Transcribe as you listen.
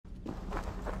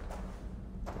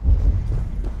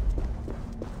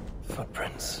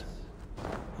footprints.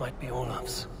 Might be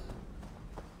Olaf's.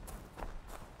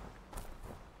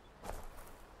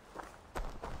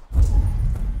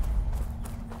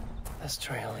 This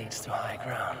trail leads to high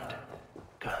ground.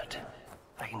 Good.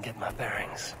 I can get my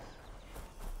bearings.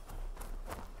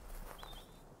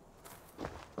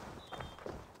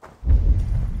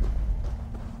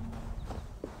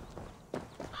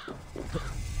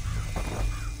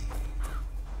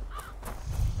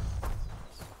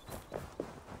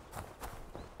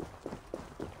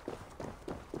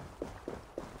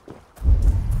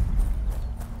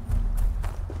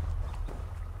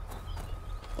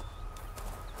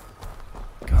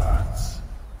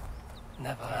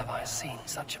 Never have I seen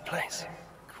such a place.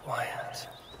 Quiet,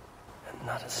 and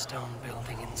not a stone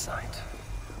building in sight.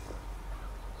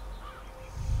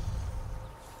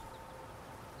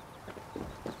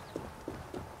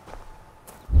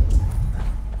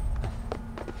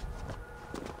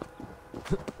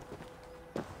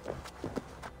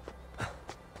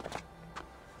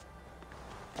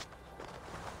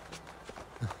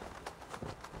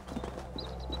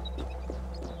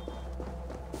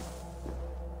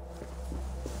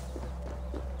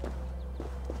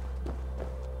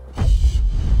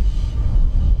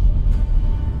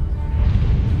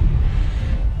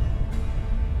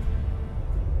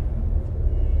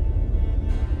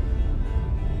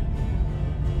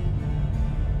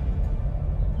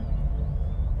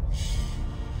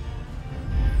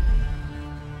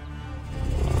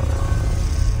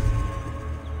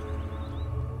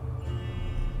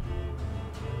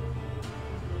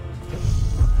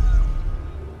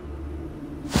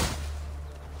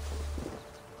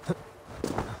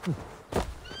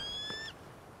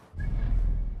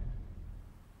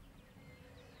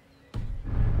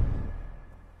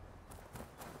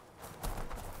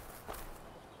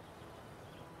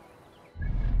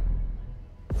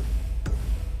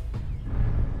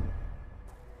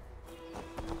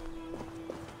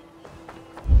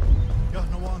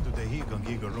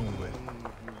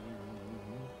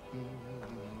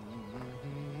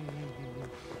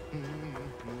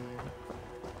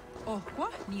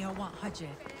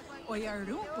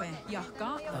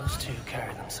 Those two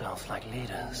carry themselves like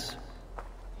leaders.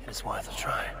 It is worth a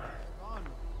try.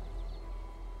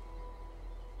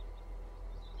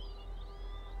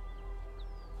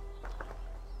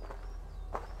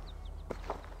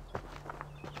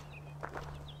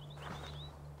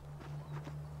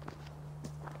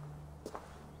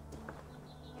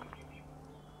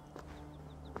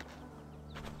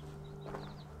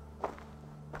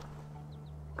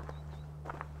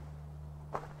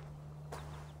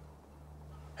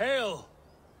 Hail,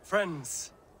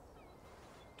 friends.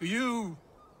 Do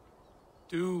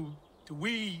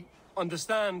we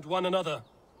understand one another?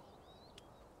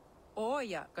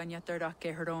 Oya ganyatarda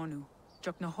kehronu.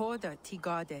 Joknahoda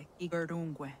tigade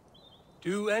igardungwe.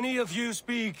 Do any of you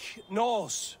speak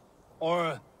Norse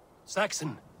or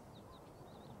Saxon?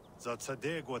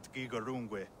 Zatsadegwat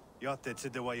gigarungwe. Yate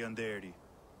tidewayanderi.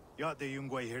 Yate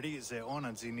yungwe herize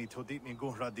onanzini toditni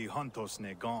guhradi hantos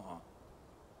ne gaa.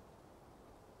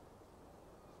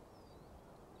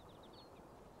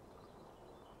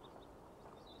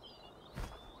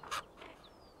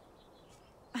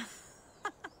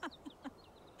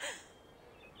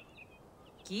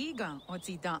 Giga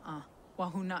ozidaa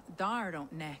wahuna dardo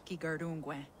ne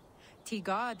gigardungwe.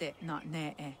 Tigade not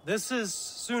ne. This is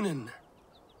Sunin.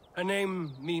 Her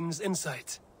name means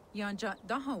insight. Yanja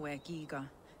dahawe giga.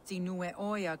 Zinue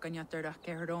oya ganyatarda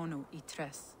kehronu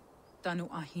itres. Danu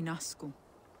ahinasku.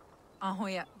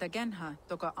 Ahoya dagenha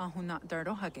toga ahuna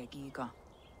dardohage giga.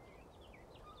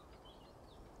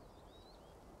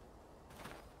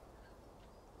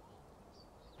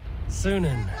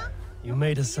 Sunin, you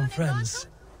made us some friends.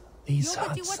 These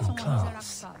huts and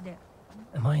clouds.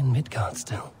 Am I in Midgard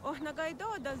still?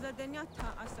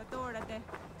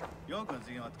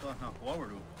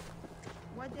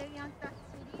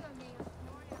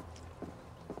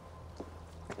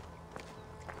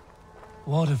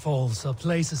 Waterfalls are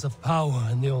places of power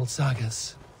in the old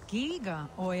sagas. Giga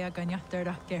oya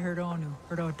ganyatarda kehronu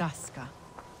rodaska.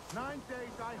 9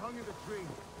 days I hung in the tree.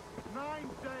 9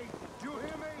 days. Do you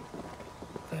hear me?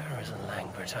 There is a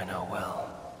language I know well,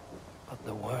 but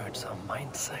the words are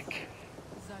mind-sick.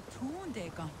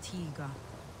 Zatunde gantiga.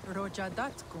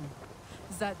 Rojadatkum.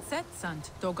 Zatsetsant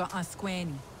doga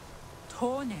asqueni.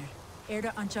 Toner.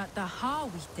 Erda anja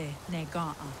dahawite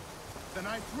negaa. Then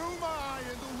I threw my eye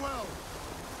in the well.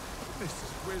 This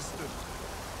is wisdom.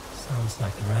 Sounds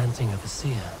like the ranting of a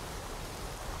seer.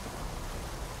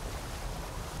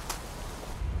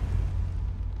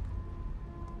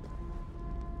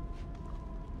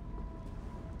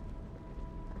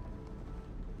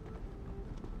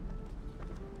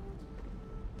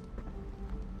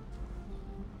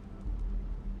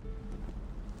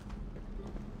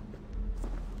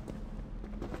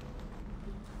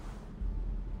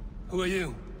 Who are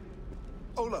you?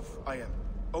 Olaf, I am.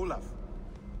 Olaf.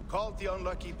 Called the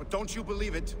Unlucky, but don't you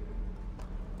believe it.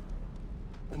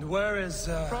 And where is,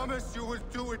 Promise you will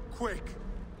do it quick.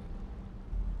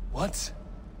 What?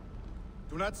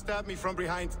 Do not stab me from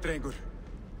behind, Drengur.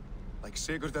 Like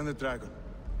Sigurd and the Dragon.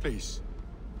 Please.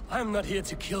 I'm not here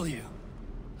to kill you.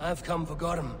 I've come for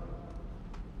Gorm.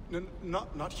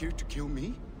 Not here to kill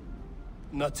me?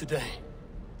 Not today.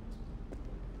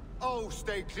 Oh,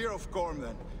 stay clear of Gorm,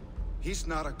 then. He's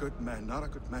not a good man, not a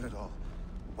good man at all.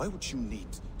 Why would you need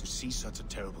to see such a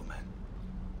terrible man?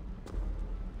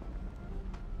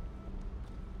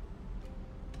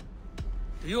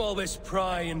 Do you always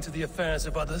pry into the affairs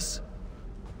of others?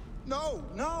 No,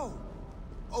 no!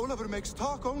 Olafur makes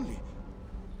talk only.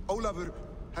 Olafur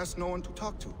has no one to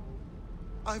talk to.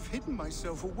 I've hidden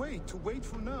myself away to wait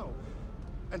for now,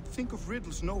 and think of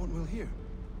riddles no one will hear.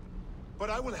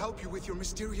 But I will help you with your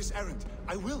mysterious errand.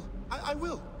 I will. I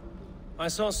will. I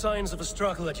saw signs of a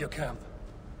struggle at your camp.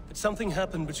 Did something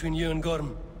happen between you and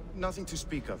Gorm? Nothing to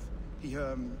speak of. He,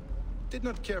 did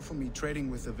not care for me trading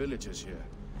with the villagers here.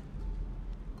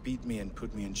 Beat me and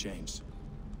put me in chains.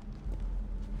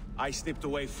 I slipped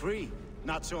away free.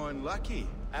 Not so unlucky,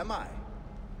 am I?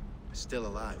 Still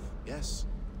alive, yes.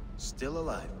 Still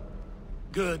alive.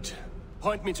 Good.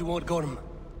 Point me toward Gorm.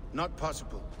 Not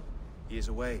possible. He is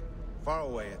away. Far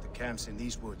away at the camps in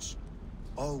these woods.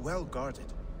 All well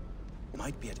guarded.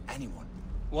 Might be at anyone.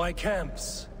 Why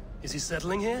camps? Is he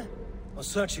settling here? Or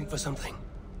searching for something?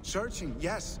 Searching,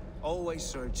 yes. Always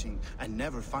searching, and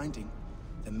never finding.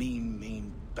 The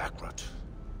mean backrot.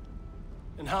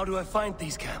 And how do I find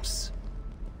these camps?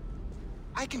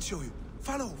 I can show you.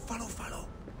 Follow.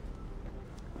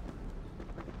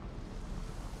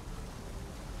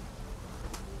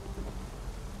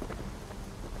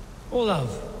 Olav,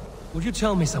 would you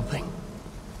tell me something?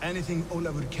 Anything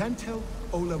Olafur can tell,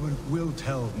 Olafur will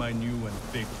tell, my new and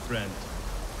big friend.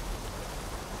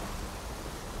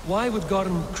 Why would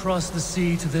Gorm cross the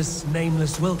sea to this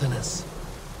nameless wilderness?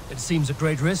 It seems a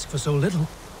great risk for so little.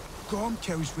 Gorm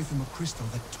carries with him a crystal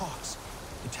that talks.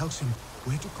 It tells him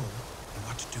where to go and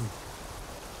what to do.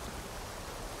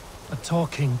 A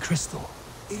talking crystal.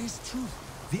 It is truth.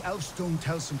 The elf stone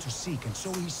tells him to seek, and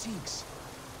so he seeks.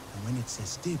 And when it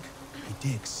says dig, he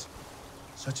digs.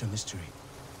 Such a mystery.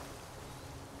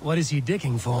 What is he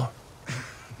digging for?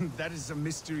 That is a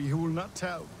mystery he will not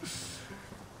tell.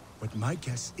 But my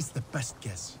guess is the best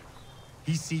guess.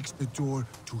 He seeks the door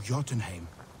to Jotunheim.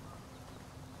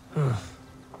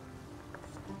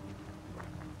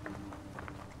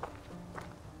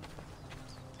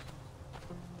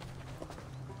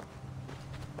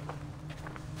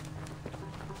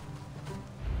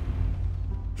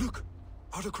 Look!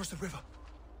 Out across the river.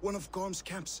 One of Gorm's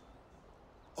camps.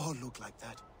 All look like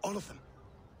that. All of them.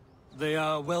 They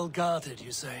are well guarded,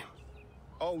 you say?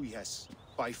 Oh yes.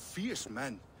 By fierce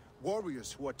men.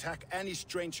 Warriors who attack any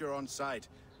stranger on sight.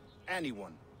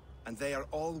 Anyone. And they are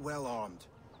all well armed.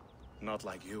 Not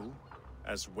like you.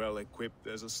 As well equipped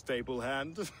as a stable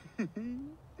hand.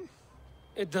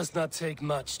 It does not take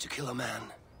much to kill a man.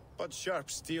 But sharp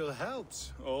steel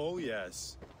helps. Oh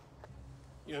yes.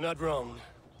 You're not wrong.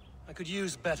 I could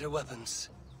use better weapons.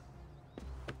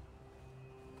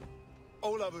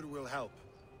 Olafur will help.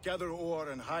 Gather ore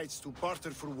and hides to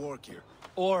barter for war gear.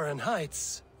 Ore and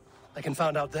heights. I can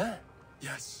find out there?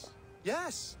 Yes.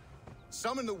 Yes.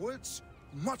 Some in the woods.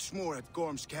 Much more at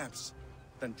Gorm's camps.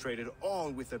 Then traded all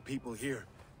with the people here.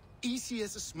 Easy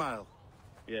as a smile.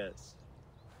 Yes.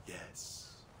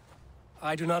 Yes.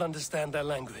 I do not understand their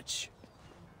language.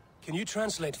 Can you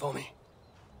translate for me?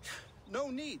 No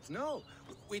need, no.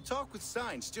 We talk with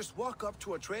signs. Just walk up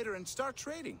to a trader and start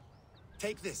trading.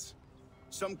 Take this.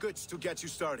 Some goods to get you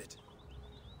started.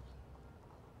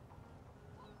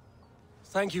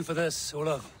 Thank you for this,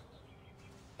 Olaf.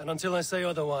 And until I say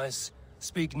otherwise,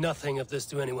 speak nothing of this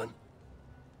to anyone.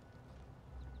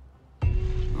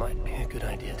 Might be a good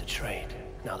idea to trade,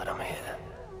 now that I'm here.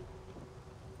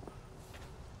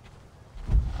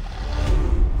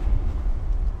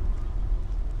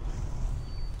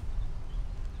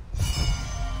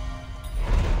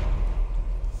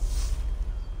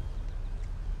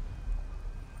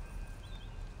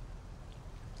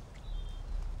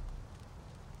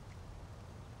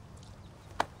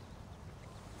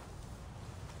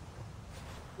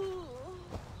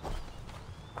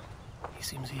 He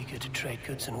seems eager to trade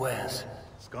goods and wares.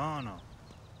 Skana.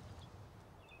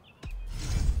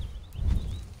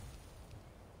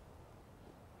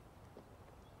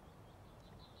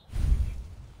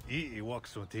 I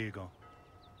wakso tigo.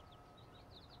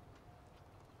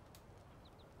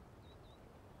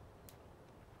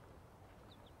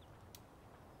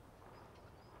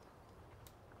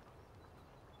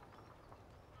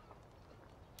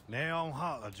 Ne on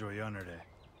hala joy under det.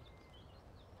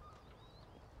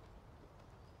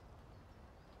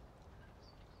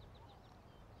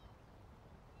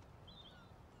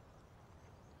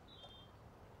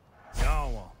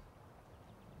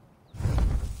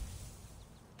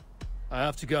 I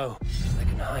have to go. I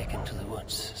can hike into the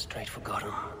woods, straight for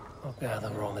Gotham. I'll gather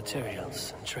raw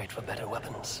materials and trade for better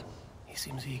weapons. He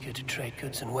seems eager to trade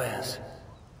goods and wares.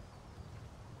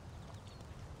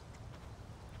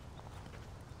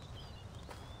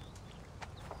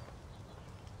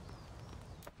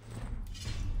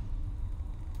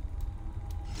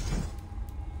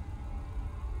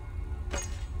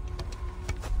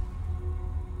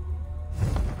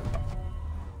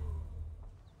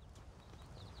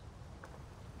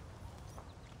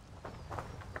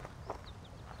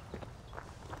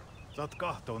 Saat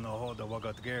kahtona hoda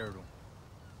vagat gerdu.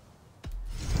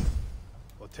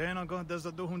 O tena go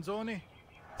desa duhun zoni?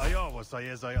 Ayawa sa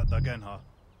jeza jadda genha.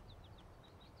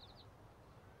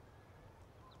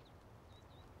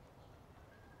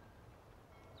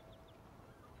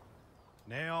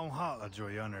 Ne on hala jo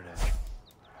janere.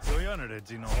 Jo janere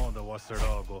zino hoda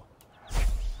waserago.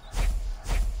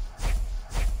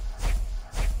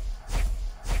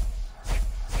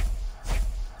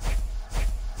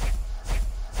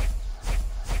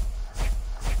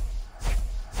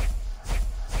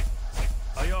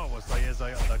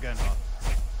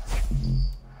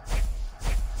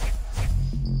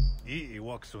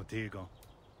 Tigo.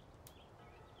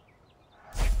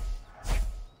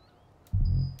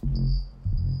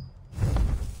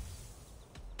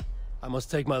 I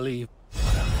must take my leave.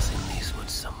 I'm missing these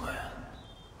woods somewhere.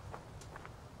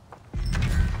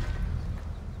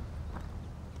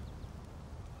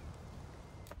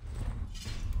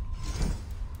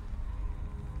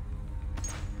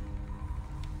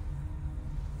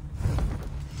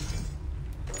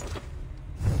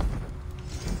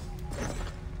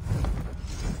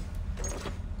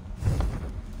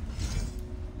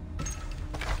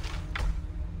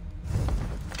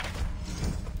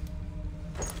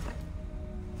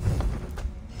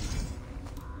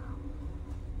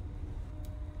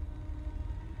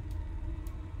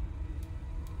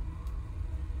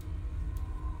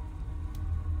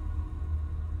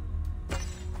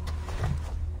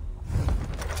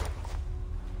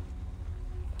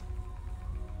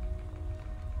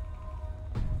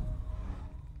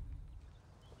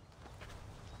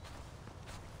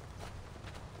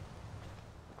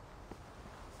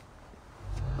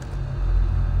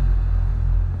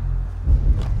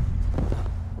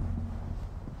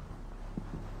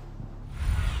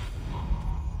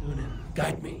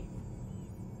 Guide me.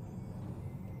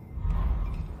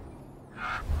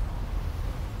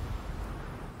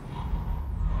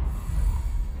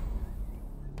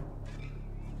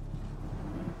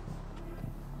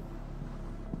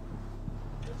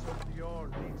 Let's hope the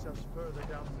Orn leads us further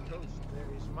down the coast.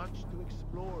 There is much to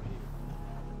explore here.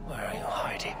 Where are you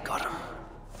hiding, Gotham?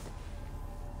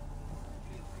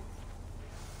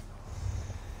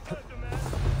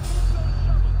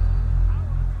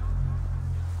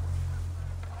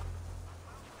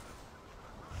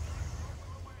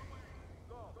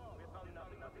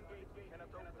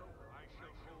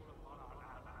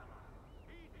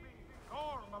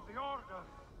 Gorn of the Order!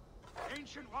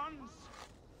 Ancient ones,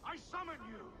 I summon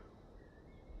you!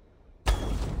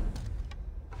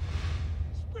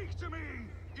 Speak to me,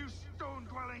 you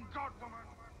stone-dwelling godwoman!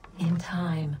 In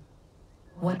time,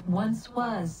 what once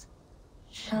was,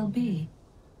 shall be,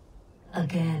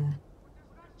 again.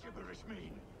 What does that gibberish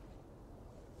mean?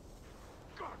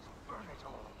 God burn it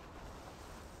all!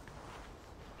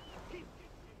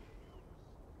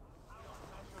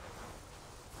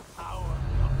 Power,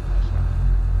 not pleasure.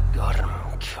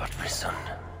 Gotham killed my son.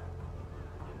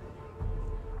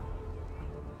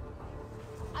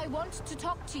 I want to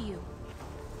talk to you.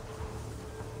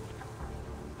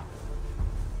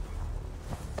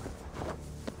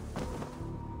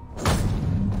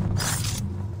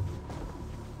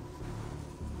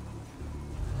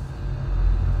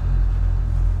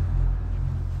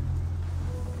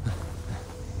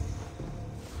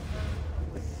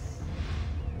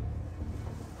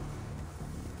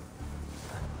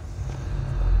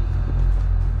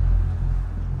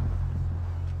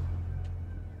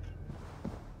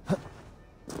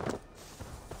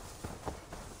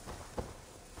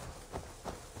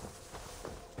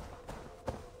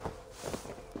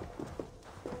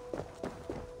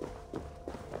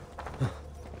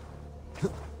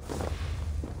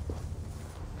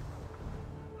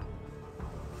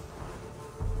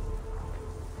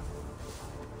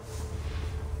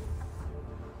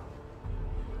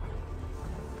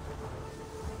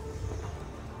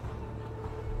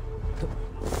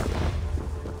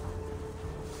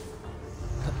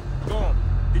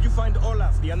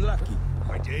 the unlucky.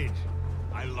 I did.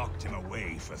 I locked him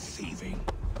away for thieving.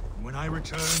 When I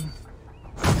return,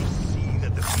 I will see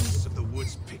that the beasts of the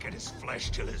woods pick at his flesh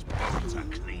till his bones are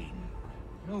clean.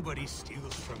 Nobody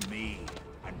steals from me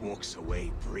and walks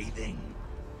away breathing.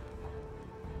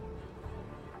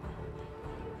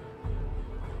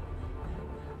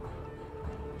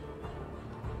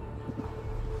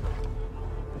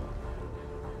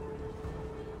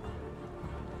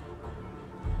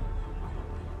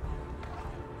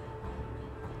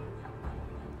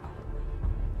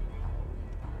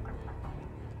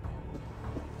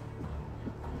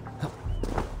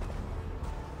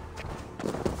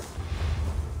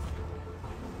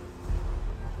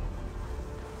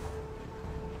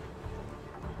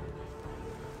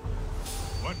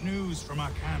 What news from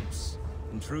our camps?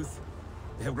 In truth,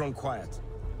 they have grown quiet.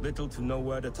 Little to no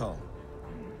word at all.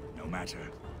 No matter.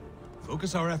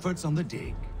 Focus our efforts on the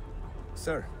dig.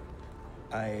 Sir,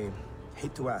 I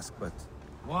hate to ask, but...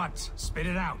 What? Spit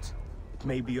it out.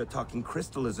 Maybe your talking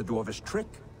crystal is a dwarvish trick,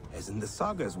 as in the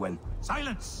sagas when...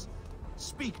 Silence!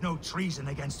 Speak no treason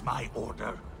against my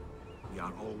order. We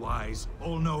are all-wise,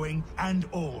 all-knowing, and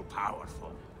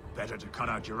all-powerful. Better to cut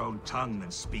out your own tongue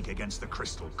than speak against the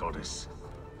crystal goddess.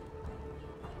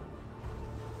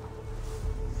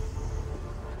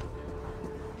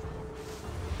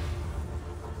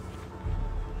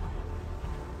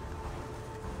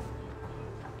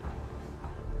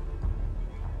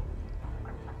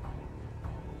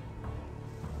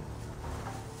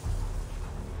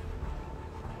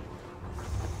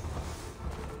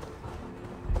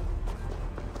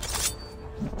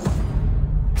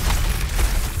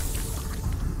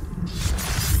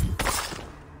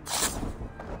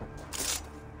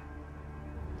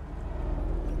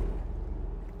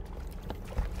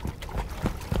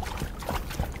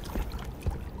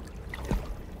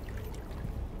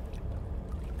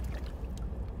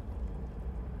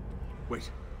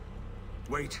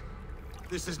 Wait.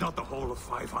 This is not the Hall of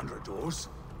 500 Doors.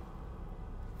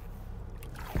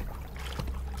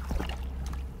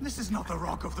 This is not the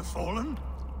Rock of the Fallen.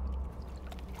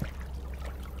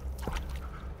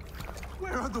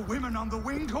 Where are the women on the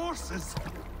winged horses?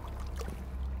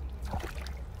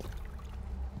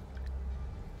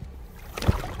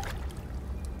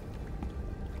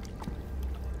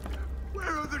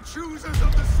 Where are the choosers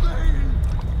of the slain?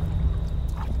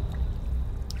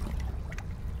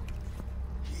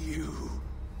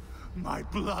 My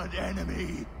blood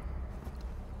enemy!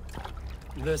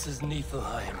 This is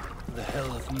Niflheim, the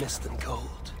hell of mist and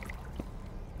cold.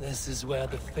 This is where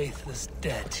the faithless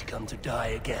dead come to die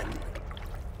again.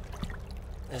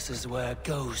 This is where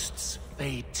ghosts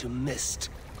fade to mist,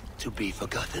 to be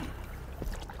forgotten.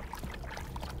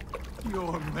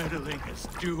 Your meddling has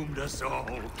doomed us all,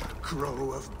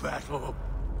 Crow of Battle.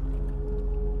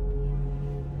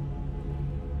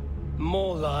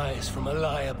 More lies from a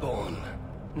liar born.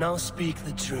 Now speak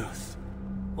the truth.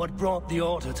 What brought the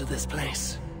Order to this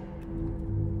place?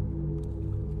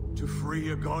 To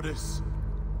free a goddess.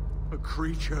 A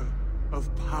creature of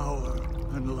power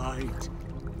and light.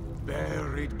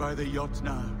 Buried by the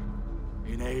Jotnar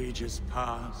in ages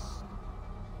past.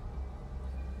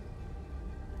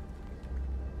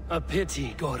 A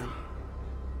pity, GORN.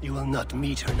 You will not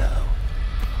meet her now.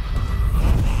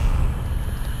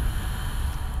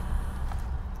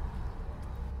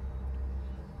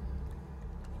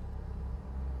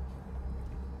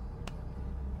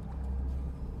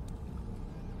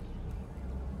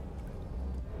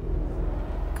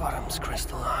 Gorham's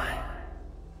crystal eye.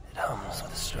 It hums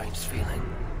with a strange feeling.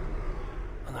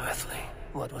 Unearthly.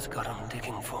 What was Gorham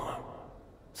digging for?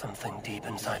 Something deep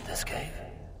inside this cave.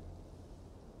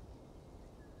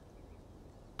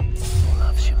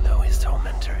 Olaf should know his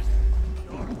tormentors.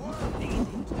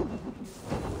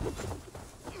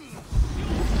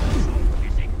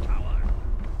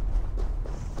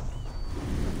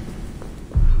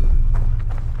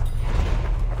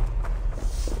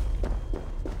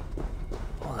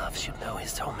 Olaf should know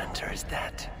his tormentor is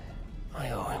dead.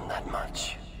 I owe him that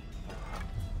much.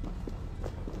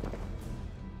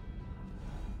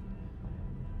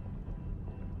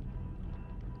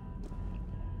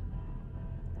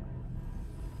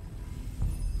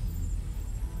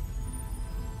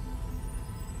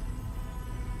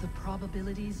 The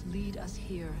probabilities lead us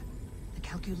here. The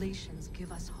calculations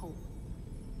give us hope.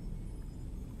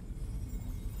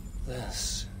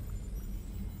 This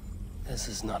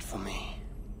is not for me.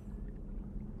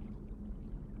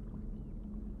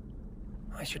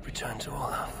 I should return to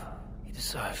Olaf. He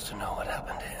deserves to know what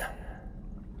happened here.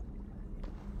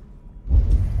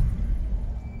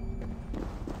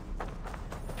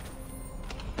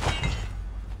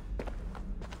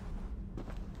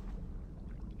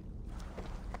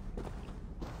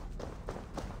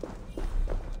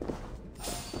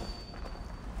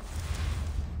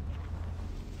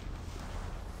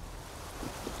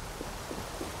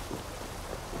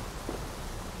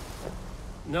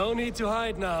 No need to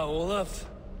hide now, Olaf.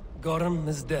 Gorm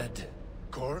is dead.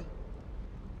 Gorn?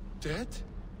 Dead?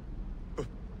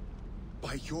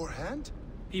 By your hand?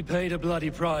 He paid a bloody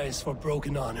price for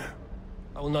broken honor.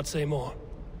 I will not say more.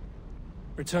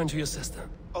 Return to your sister.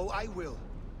 Oh, I will.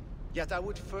 Yet I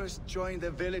would first join the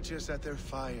villagers at their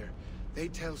fire. They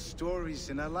tell stories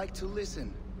and I like to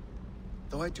listen.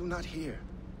 Though I do not hear.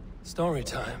 Story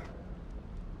time.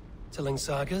 Telling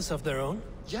sagas of their own?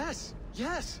 Yes,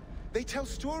 yes! They tell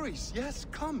stories. Yes,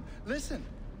 come, listen.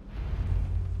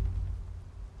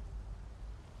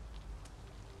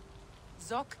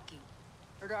 Zokki.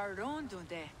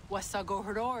 Rarondunde.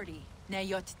 Wasagohorori.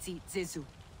 Neyotzi zizu.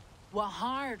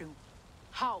 Waharu.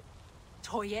 How.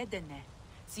 Toyedene.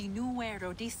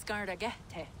 Zinuero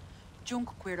discardagete.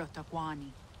 Junkquiro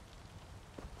taguani.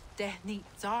 Tehni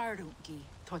zarungi.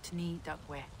 Totni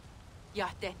dagwe.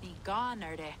 Yatehni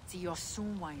ganare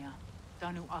ziosumaya.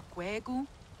 Danu akwegu.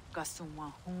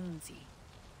 Gasuma hunzi.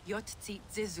 Yotzi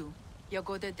zizu.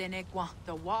 Yagoda denegwa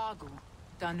da wagu.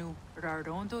 Danu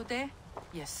rarondo de.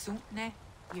 Yesutne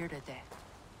irdade.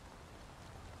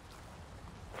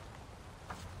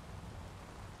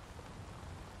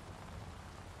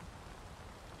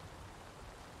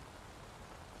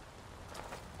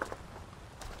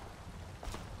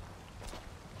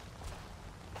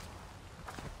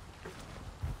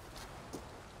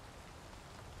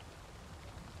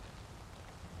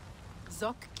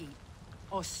 Zokki,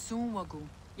 o sumagu,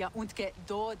 ja untke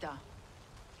doda,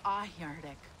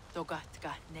 ahjarek,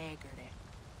 dogatka negere.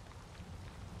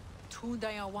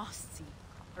 Tudaya wasi,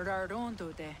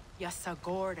 rarondo de, ja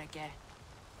sagorege,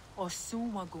 o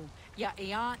sumagu, ja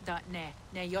eanda ne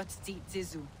yotzi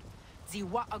zizu, zi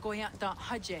wa agoyanta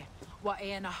haje, wa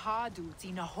eanahadu,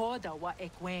 zi nahoda wa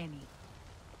ekweni.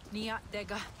 Nia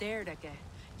dega derdege,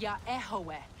 ja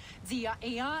ehoe, zi ja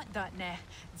eanda ne,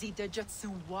 zi de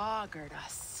jutsu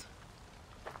wagerdas.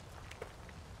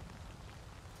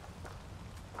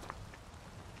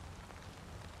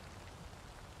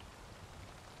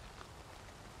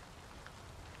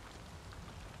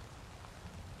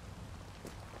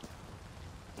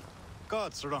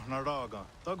 Gods rahna raga.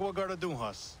 Dagwa gara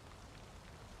duhas.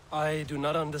 I do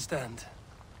not understand.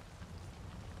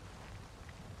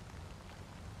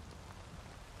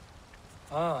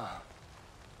 Ah,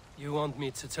 you want me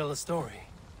to tell a story?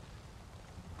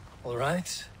 All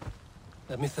right,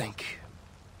 let me think.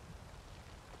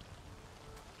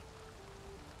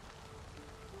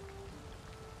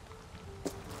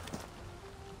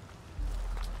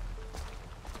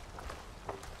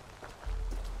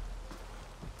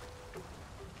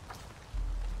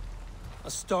 A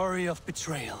story of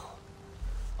betrayal,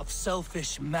 of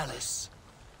selfish malice,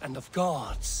 and of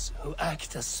gods who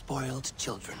act as spoiled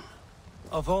children.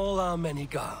 Of all our many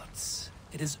gods,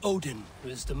 it is Odin who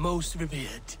is the most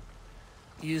revered.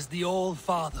 He is the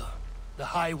All-Father, the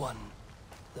High One,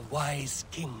 the Wise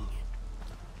King.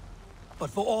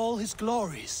 But for all his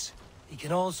glories, he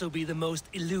can also be the most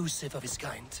elusive of his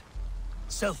kind.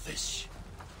 Selfish,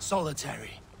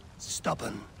 solitary,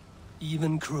 stubborn,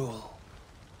 even cruel.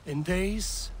 In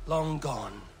days long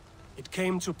gone, it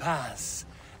came to pass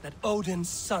that Odin's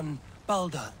son,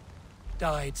 Baldur,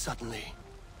 died suddenly,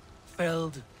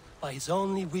 felled by his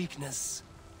only weakness,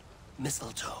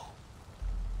 mistletoe.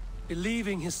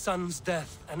 Believing his son's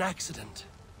death an accident,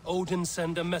 Odin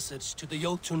sent a message to the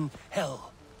Jotun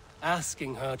Hel,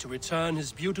 asking her to return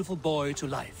his beautiful boy to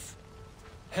life.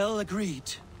 Hel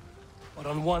agreed, but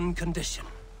on one condition.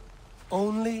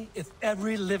 Only if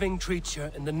every living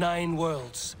creature in the 9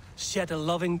 worlds shed a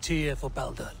loving tear for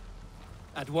Baldur.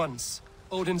 At once,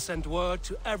 Odin sent word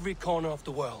to every corner of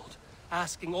the world,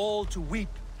 asking all to weep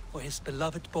for his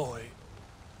beloved boy.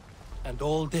 And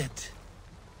all did,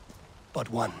 but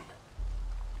one.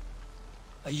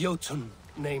 A Jotun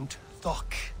named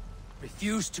Thok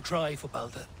refused to cry for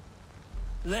Baldur.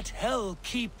 Let Hel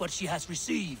keep what she has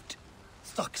received,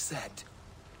 Thok said,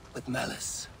 with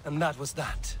malice. And that was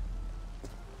that.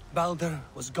 Baldur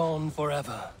was gone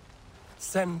forever,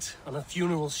 sent on a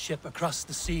funeral ship across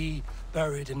the sea,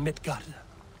 buried in Midgard,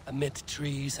 amid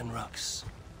trees and rocks.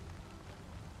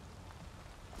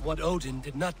 What Odin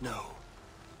did not know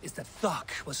is that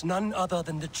Thok was none other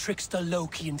than the trickster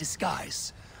Loki in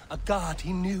disguise, a god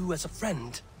he knew as a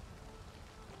friend.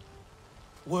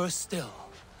 Worse still,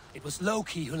 it was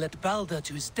Loki who led Baldur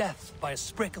to his death by a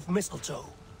sprig of mistletoe.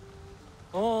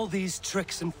 All these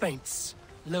tricks and feints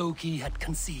Loki had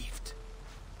conceived.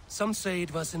 Some say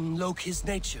it was in Loki's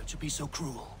nature to be so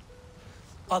cruel.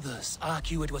 Others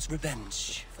argue it was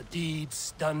revenge for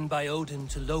deeds done by Odin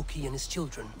to Loki and his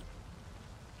children.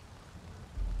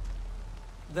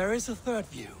 There is a third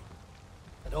view,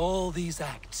 that all these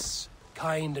acts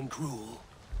kind and cruel,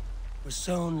 were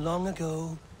sown long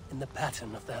ago in the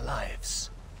pattern of their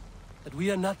lives. That we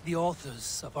are not the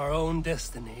authors of our own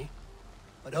destiny,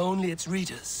 but only its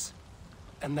readers.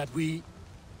 And that we...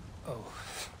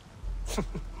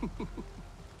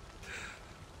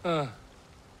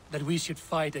 that we should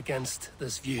fight against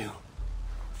this view,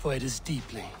 for it is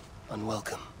deeply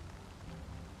unwelcome.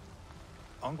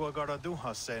 Angwa gara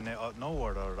duha se ne at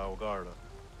nowara rau gara.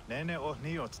 Nene o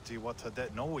niot ti wata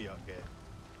det noya ge.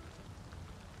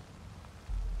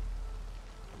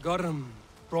 GORN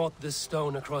brought this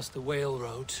stone across the Whale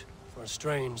Road for a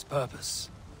strange purpose.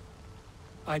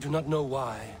 I do not know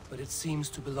why, but it seems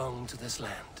to belong to this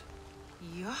land.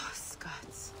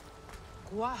 Yoskats.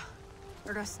 Gwa.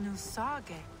 Ras nu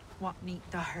sage. Wat niet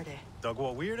daherde.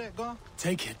 Dagwa weird ga?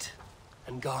 Take it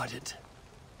and guard it.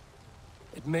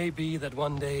 It may be that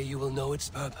one day you will know its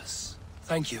purpose.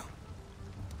 Thank you.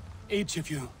 Each of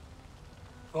you.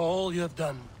 For all you have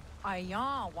done.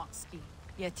 Aya watski.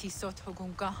 Yeti sot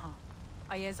hugungaha.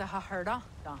 Ayeza ha herda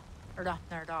da.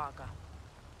 Ratnerdaga.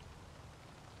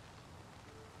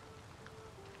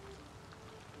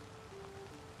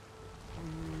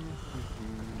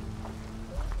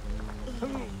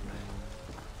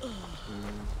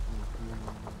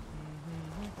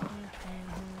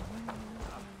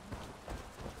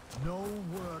 No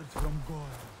word from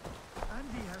GORN. And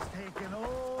he has taken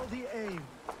all the aim.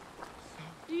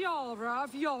 Jarl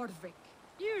of Jorvik,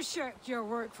 you shirked your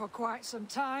work for quite some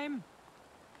time.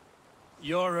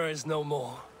 Yora is no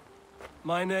more.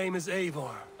 My name is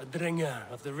Eivor, a Dringer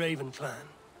of the Raven clan.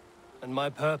 And my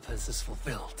purpose is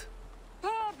fulfilled.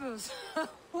 Purpose?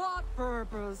 What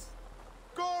purpose?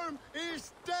 GORN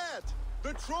is dead!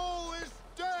 The troll is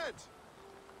dead!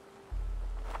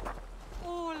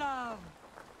 Olav!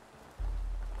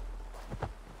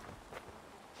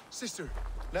 Sister,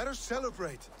 let us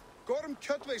celebrate. GORN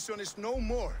Kjötveson is no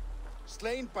more.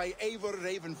 Slain by Eivor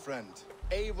Ravenfriend,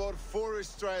 Eivor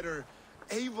Forest Strider,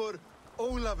 Eivor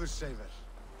Ólafursaver.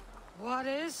 What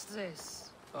is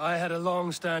this? I had a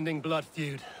long-standing blood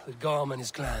feud with Garm and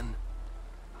his clan.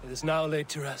 It is now laid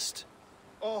to rest.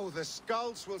 Oh, the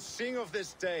skulls will sing of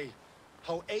this day.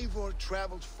 How Eivor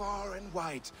traveled far and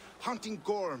wide, hunting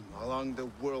Gorm along the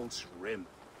world's rim.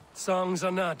 Songs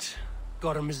are not.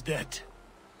 Gorm is dead.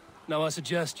 Now I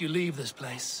suggest you leave this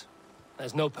place.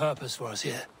 There's no purpose for us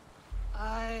here.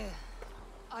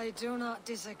 I do not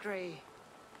disagree.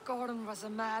 GORN was a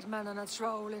madman and a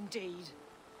troll indeed.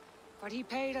 But he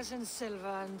paid us in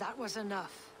silver, and that was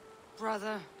enough.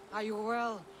 Brother, are you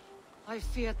well? I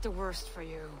feared the worst for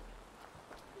you.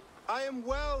 I am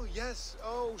well, yes,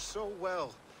 oh, so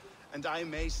well. And I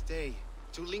may stay,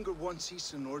 to linger one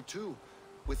season or two,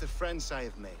 with the friends I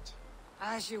have made.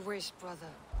 As you wish,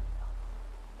 brother.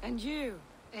 And you,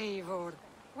 Eivor,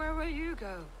 where will you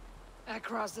go?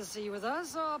 Across the sea with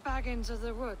us, or back into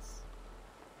the woods?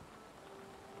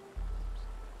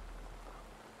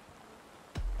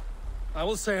 I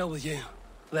will sail with you.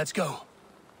 Let's go.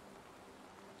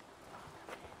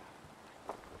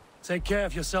 Take care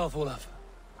of yourself, Olaf.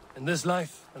 In this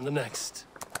life and the next.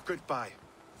 Goodbye.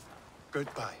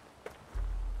 Goodbye.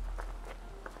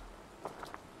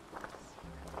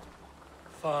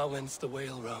 Far wends the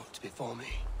Whale Road before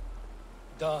me.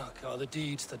 Dark are the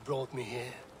deeds that brought me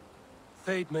here.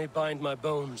 Fate may bind my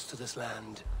bones to this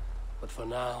land, but for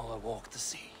now I walk the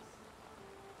sea.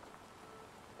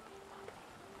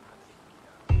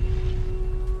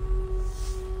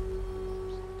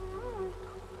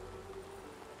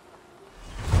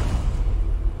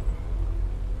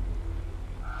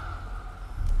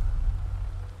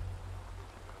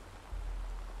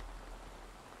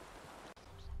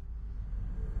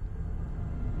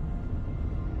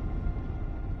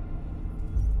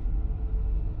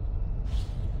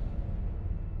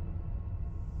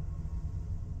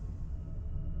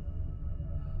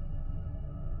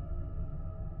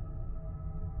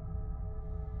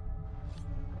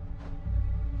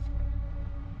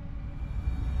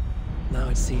 Now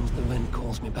it seems the wind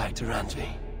calls me back to Randvi.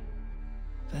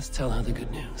 Let's tell her the good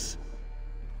news.